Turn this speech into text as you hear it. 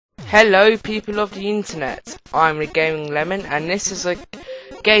Hello people of the internet, I'm TheGamingLemon and this is a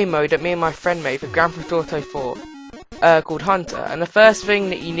game mode that me and my friend made for Grand Theft Auto 4 called Hunter. And the first thing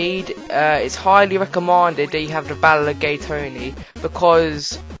that you need, it's highly recommended that you have the Vengaboys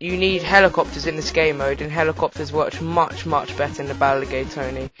because you need helicopters in this game mode, and helicopters work much better in the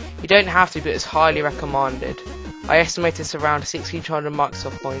Vengaboys. You don't have to, but it's highly recommended. I estimate it's around 1600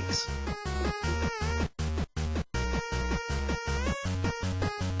 Microsoft points.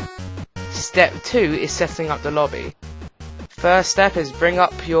 Step 2 is setting up the lobby. First step is bring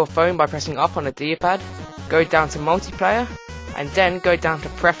up your phone by pressing up on the D-pad, go down to multiplayer, and then go down to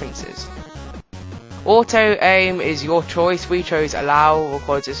preferences. Auto aim is your choice. We chose allow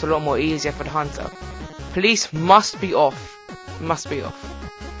because it's a lot more easier for the hunter. Police must be off.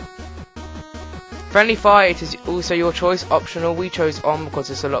 Friendly fire, it is also your choice. Optional, we chose on because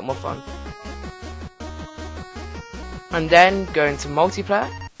it's a lot more fun. And then go into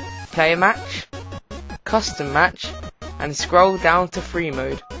multiplayer, player match, custom match, and scroll down to free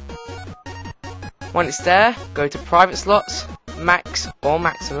mode. When it's there, go to private slots, max or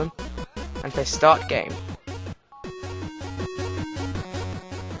maximum, and press start game.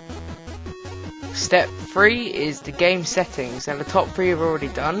 Step 3 is the game settings, and the top 3 are already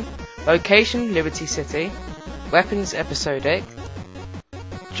done. Location, Liberty City. Weapons, episodic.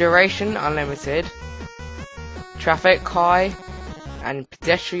 Duration, unlimited. Traffic, high. And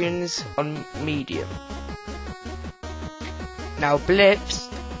pedestrians on medium. Now blips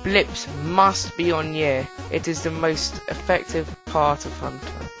must be on year. It is the most effective part of Hunter.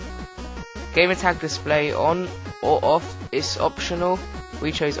 Gamer tag display on or off is optional.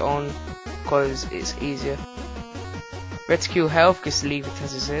 We chose on because it's easier. Reticule health, just leave it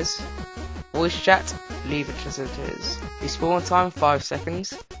as it is. Voice chat, leave it as it is. Respawn time 5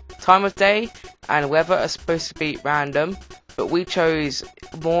 seconds. Time of day and weather are supposed to be random, but we chose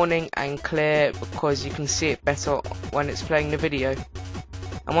morning and clear because you can see it better when it's playing the video.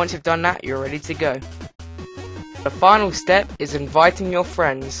 And once you've done that, you're ready to go. The final step is inviting your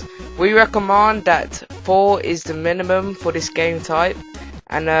friends. We recommend that 4 is the minimum for this game type,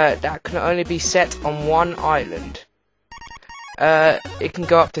 and that can only be set on one island. It can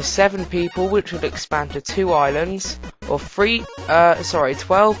go up to 7 people, which will expand to 2 islands, or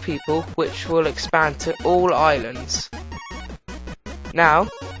 12 people, which will expand to all islands. Now,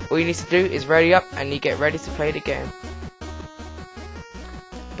 all you need to do is ready up and you get ready to play the game.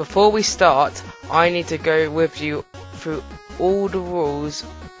 Before we start, I need to go with you through all the rules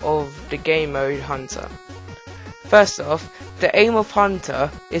of the game mode Hunter. First off, the aim of Hunter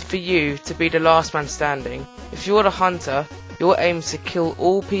is for you to be the last man standing. If you're the hunter, your aim is to kill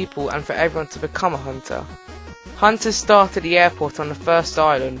all people and for everyone to become a hunter. Hunters start at the airport on the first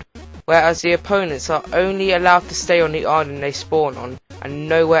island, whereas the opponents are only allowed to stay on the island they spawn on, and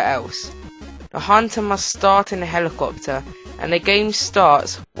nowhere else. The hunter must start in a helicopter, and the game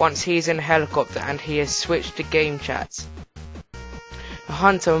starts once he is in a helicopter and he has switched to game chat. The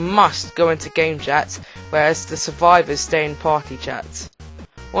hunter must go into game chat, whereas the survivors stay in party chat.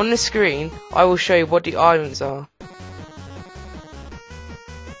 On the screen, I will show you what the islands are.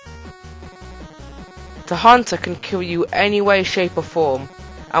 The hunter can kill you any way, shape or form.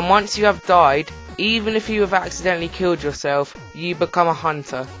 And once you have died, even if you have accidentally killed yourself, you become a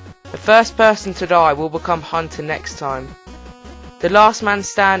hunter. The first person to die will become hunter next time. The last man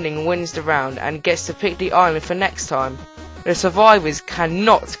standing wins the round and gets to pick the island for next time. The survivors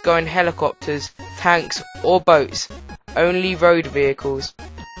cannot go in helicopters, tanks or boats, only road vehicles.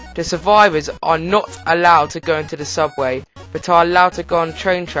 The survivors are not allowed to go into the subway, but are allowed to go on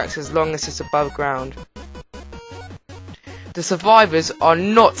train tracks as long as it's above ground. The survivors are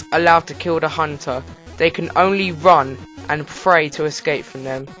not allowed to kill the hunter. They can only run and pray to escape from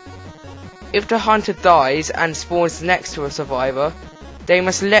them. If the hunter dies and spawns next to a survivor, they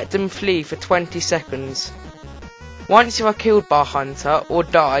must let them flee for 20 seconds. Once you are killed by a hunter or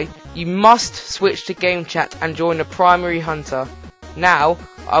die, you must switch to game chat and join the primary hunter. Now,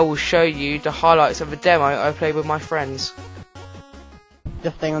 I will show you the highlights of a demo I played with my friends.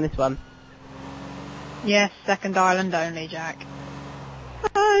 Just staying on this one. Yes, second island only, Jack.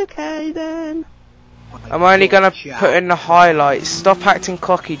 Okay then. I'm only gonna put in the highlights. Stop acting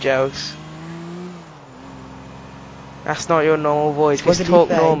cocky, Gels. That's not your normal voice. Just talk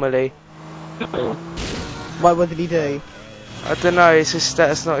normally. What did he do? I don't know. It's just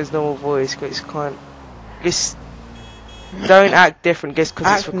that's not his normal voice. It's kind. Just don't act different just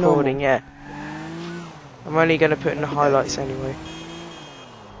because it's recording. Normal. Yeah. I'm only gonna put in the highlights anyway.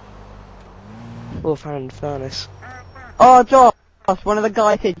 Wolfhand Furnace. Oh, Josh! One of the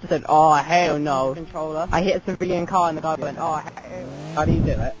guys here just said, "Oh hell no!" Controller. I hit a civilian car and the guy went, "Oh hell." How do you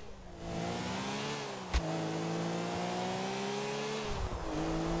do it?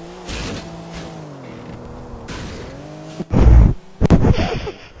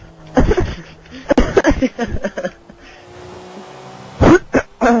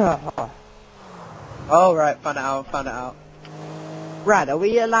 Oh right, found it out. Brad, are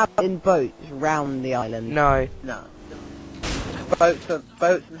we allowed in boats round the island? No. No. Boats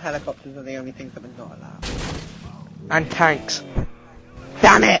and helicopters are the only things that we're not allowed. And tanks.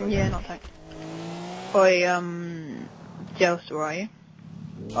 Damn it! Yeah, not tank. Oi, Jealous, where are you?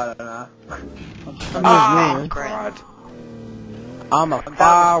 I don't know. Ah, God. I'm a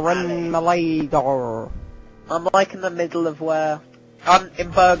foreign leader. I'm like in the middle of where... I'm in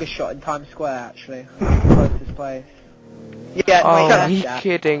Burger Shot in Times Square, actually. Closest place. Yeah, Oh, wait, are you that's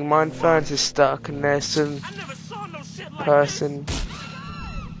kidding? My phone's is stuck and there's some person.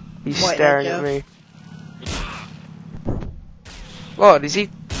 He's Wait, staring Joe. at me. What? Does he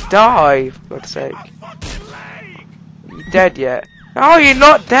die? For God's sake. You dead yet? Oh, you're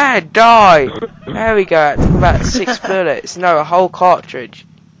not dead! Die! There we go. It took about 6 bullets. No, a whole cartridge.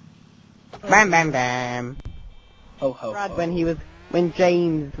 Bam, bam, bam. Ho, ho, Brad, ho. when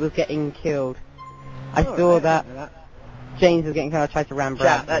James was getting killed, I Oh, saw right, that I didn't know James was getting killed. I tried to ram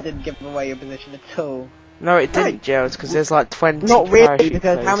Jack, Brad. that didn't give away your position at all. No, it didn't, Gerald, because there's like 20 Not really, parachute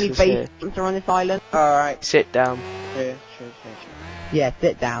because how many places here. bases are on this island? Alright. Sit down. True. Yeah,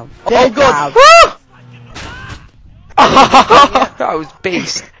 sit down. Oh, Sit God. down. That was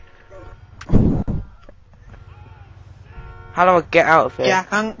beast. How do I get out of here?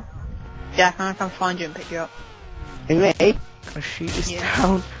 Jack, I'm gonna come find you and pick you up. Me? Can I shoot this Yeah.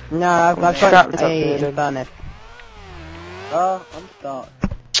 down? No, I've got Strapped up a here, then. furnace. Oh, I'm stuck.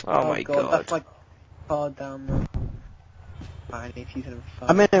 Oh my god. That's my card down there. I need to use an inferno.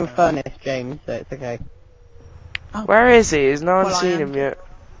 I'm in a furnace, James, so it's okay. Where is he? Has no one Well, I seen am. him yet?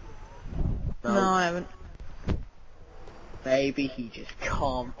 No, I haven't. Maybe he just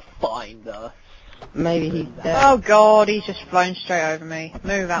can't find us. Maybe he's dead. Oh god, he's just flown straight over me.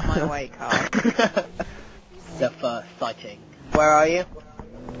 Move out my way, Carl. The first sighting. Where are you?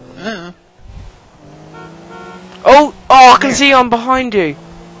 Oh! Oh, I can see him behind you!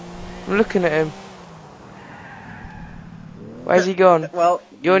 I'm looking at him. Where's he gone? Well,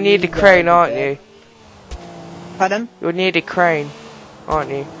 You're near the you crane, guys aren't are you? dead. Pardon? You're near the crane, aren't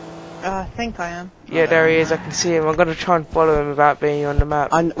you? I think I am. Yeah, there he is. I can see him. I'm gonna try and follow him without being on the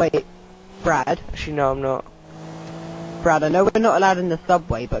map. Wait, Brad? Actually, no, I'm not. Brad, I know we're not allowed in the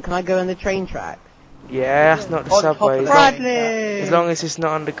subway, but can I go on the train tracks? Yeah, that's not the On top subway. of As the long, Bradley! as long as it's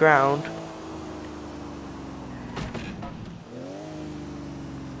not underground.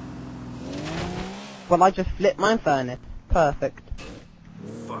 Well, I just flipped my furnace. Perfect.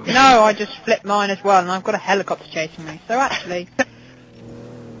 No, I just flipped mine as well, and I've got a helicopter chasing me. So actually,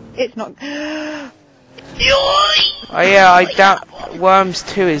 it's not. Oh yeah, Worms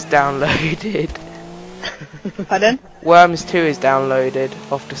 2 is downloaded. Pardon? Worms 2 is downloaded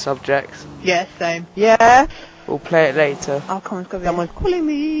off the subjects. Yeah, same. Yeah? We'll play it later. Oh, come on, it's got to be. Someone's calling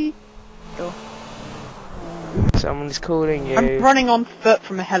me. Someone's calling you. I'm running on foot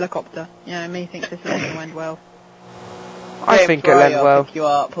from a helicopter. You know, me thinks this is going to end well. I James, think it where are went you? I'll well. pick you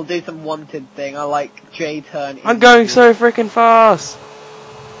up. We'll do some wanted thing. I like J-turn. I'm going so freaking fast.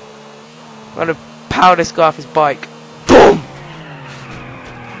 I'm gonna power this guy off his bike. Boom!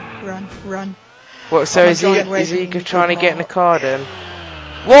 Run. What? So Oh my is God, he where's is he he? trying to get in the car then?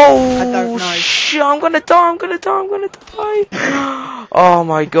 Whoa! I don't know. Shit! I'm gonna die! Oh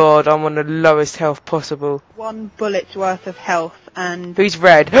my god! I'm on the lowest health possible. 1 bullet's worth of health, and Who's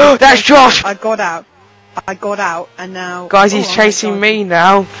red? That's Josh! I got out, and now... Guys, Oh he's my chasing God. me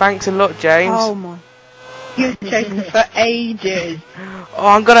now. Thanks a lot, James. Oh my... He was chasing me for ages. Oh,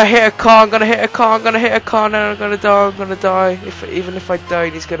 I'm gonna hit a car. No, I'm gonna die. Even if I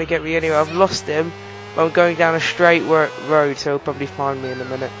don't, he's gonna get me anyway. I've lost him. I'm going down a straight road, so he'll probably find me in a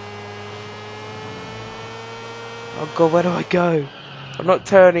minute. Oh god, where do I go? I'm not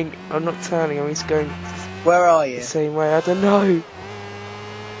turning. I'm just going Where are you? the same way. I don't know.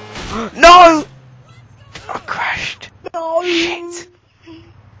 No! I crashed. No!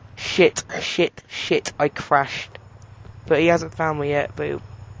 Shit. I crashed. But he hasn't found me yet, but he'll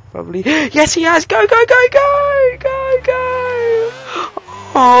probably... Yes, he has! Go!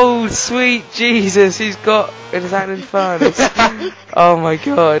 Oh, sweet Jesus, he's got... Is that an inferno? Oh my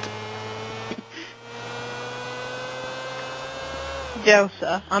god.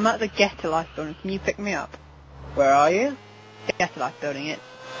 Jelsa, I'm at the Get a Life building. Can you pick me up? Where are you? Get a Life building, it's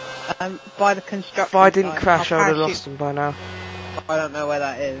by the construction If I didn't site. crash, I I'll would have parachute- lost him by now. I don't know where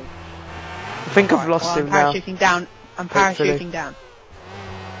that is. I think I've Right, lost well, him now. I'm parachuting down. I'm Hopefully. parachuting down.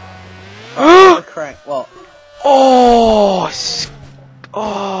 Oh, correct. What? Oh!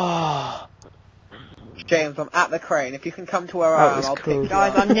 James, I'm at the crane. If you can come to where That I am, was I'll cool. pick you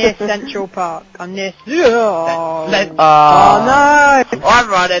Guys, up. I'm near Central Park. I'm near... Let- Oh no! I'm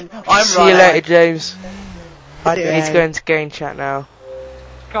running. I'm See you later, James. Bye, He's James. going to game chat now.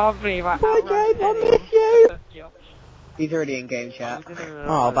 Can't believe I Bye, outran James, I Henry. miss you. He's already in game chat.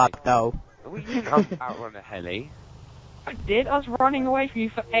 Oh, that's dull. We didn't outrun a heli. I did. I was running away from you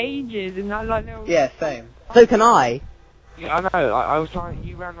for ages, and I like little. Yeah, same. So can I. Yeah, I know. I was trying.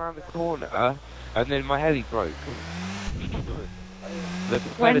 You ran around the corner, and then my heli broke. The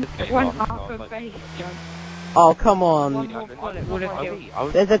When propellers came off, and I half was a like, base jump. Oh, come One on. more bullet would have killed. I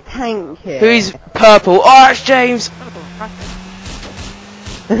was There's a tank here. Who's purple? Oh, that's James!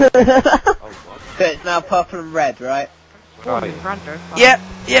 oh, what? So it's now purple and red, right? Right. Yep.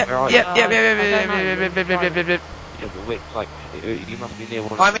 Where are you? Yeah. Yeah, the witch, like, you must be near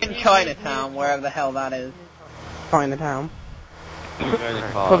one. I'm in Chinatown, wherever the hell that is. Chinatown.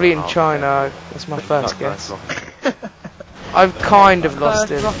 Probably in China. That's my first guess. I've kind of lost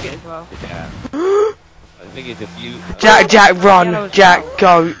First him. rocket as well. Yeah. The thing is, if you Jack, run! Jack,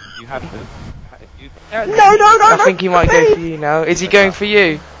 go! you have to, if you No, I think he might go for you now. Is he going for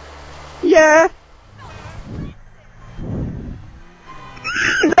you? Yeah.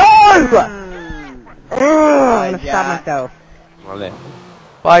 No! I'm gonna stab Jack. myself. my left.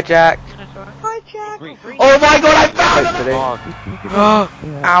 Bye, Jack. Hi, Jack. Oh my god, I found him!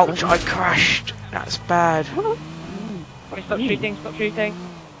 Hopefully. Ouch, I crashed. That's bad. Okay, stop shooting, stop shooting.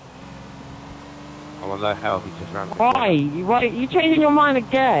 I'm on low health, he just ran. Why? You changing your mind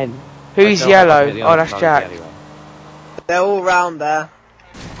again? Who's yellow? Oh, that's Jack. They're all round there.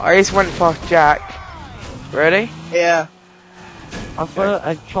 I just went past Jack. Ready? Yeah. I've got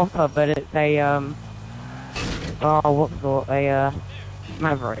a chopper, but it's a, what's it called? A,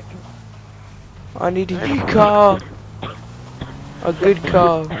 Maverick. I need a new car. A good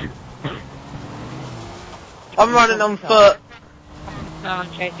car. I'm running on foot. No,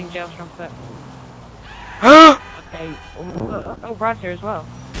 I'm chasing Jails from foot. Oh Okay. Oh, Brad's here as well.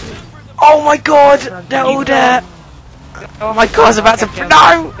 my god! They're all there! Oh my car's about to...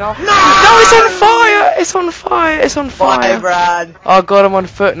 No! No! It's on fire! It's on fire! It's on Bye, fire! Brad. Oh god, I'm on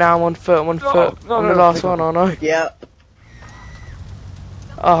foot now. I'm on foot. I'm the last one, aren't I? Yep.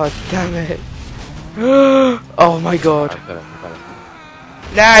 Oh, damn it. Oh my god.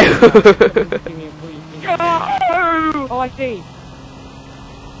 No! Oh, I see.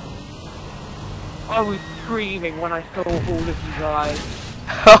 I was screaming when I saw all of you guys.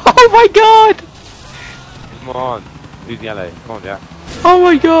 Oh my god! Come on. Who's yellow? Come on, Jack. Oh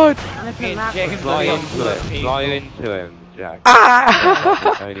my god! Fly into it. Fly into him, Jack.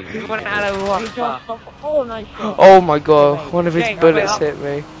 Ah! Only You went out of what? Oh, nice shot. Oh my god, one of his bullets hit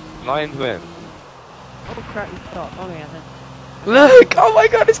me. Fly into him. Oh crap, you stopped. Oh yeah, then. Look! Oh my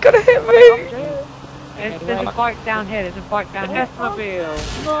god, it's gonna hit me! There's a bike down here, there's a bike down here.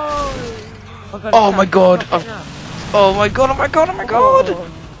 Oh my god! Oh my god, oh my god, oh my god!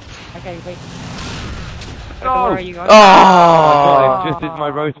 Okay, wait. Oh. Where are you guys? Oh! Just as my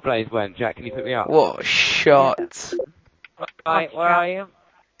roast blade went, Jack, can you pick me up? What a shot! Right, where are you?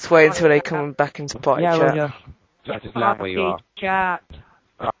 Let's wait until they come back into party chat. Jack, just land where you are. Chat.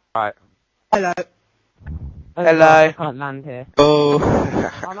 Right. Hello. Hello. I can't land here. Oh,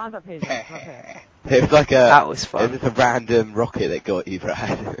 I'll land up here. Up here. it was like That was it fun. was a random rocket that got you,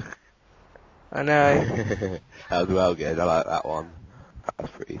 Brad. I know. That was well good. I like that one. That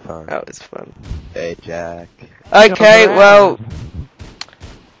was pretty fun. That was fun. Hey, Jack. Okay, well,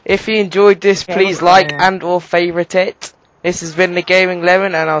 if you enjoyed this, please like and or favourite it. This has been the Gaming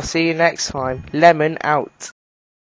Lemon, and I'll see you next time. Lemon out.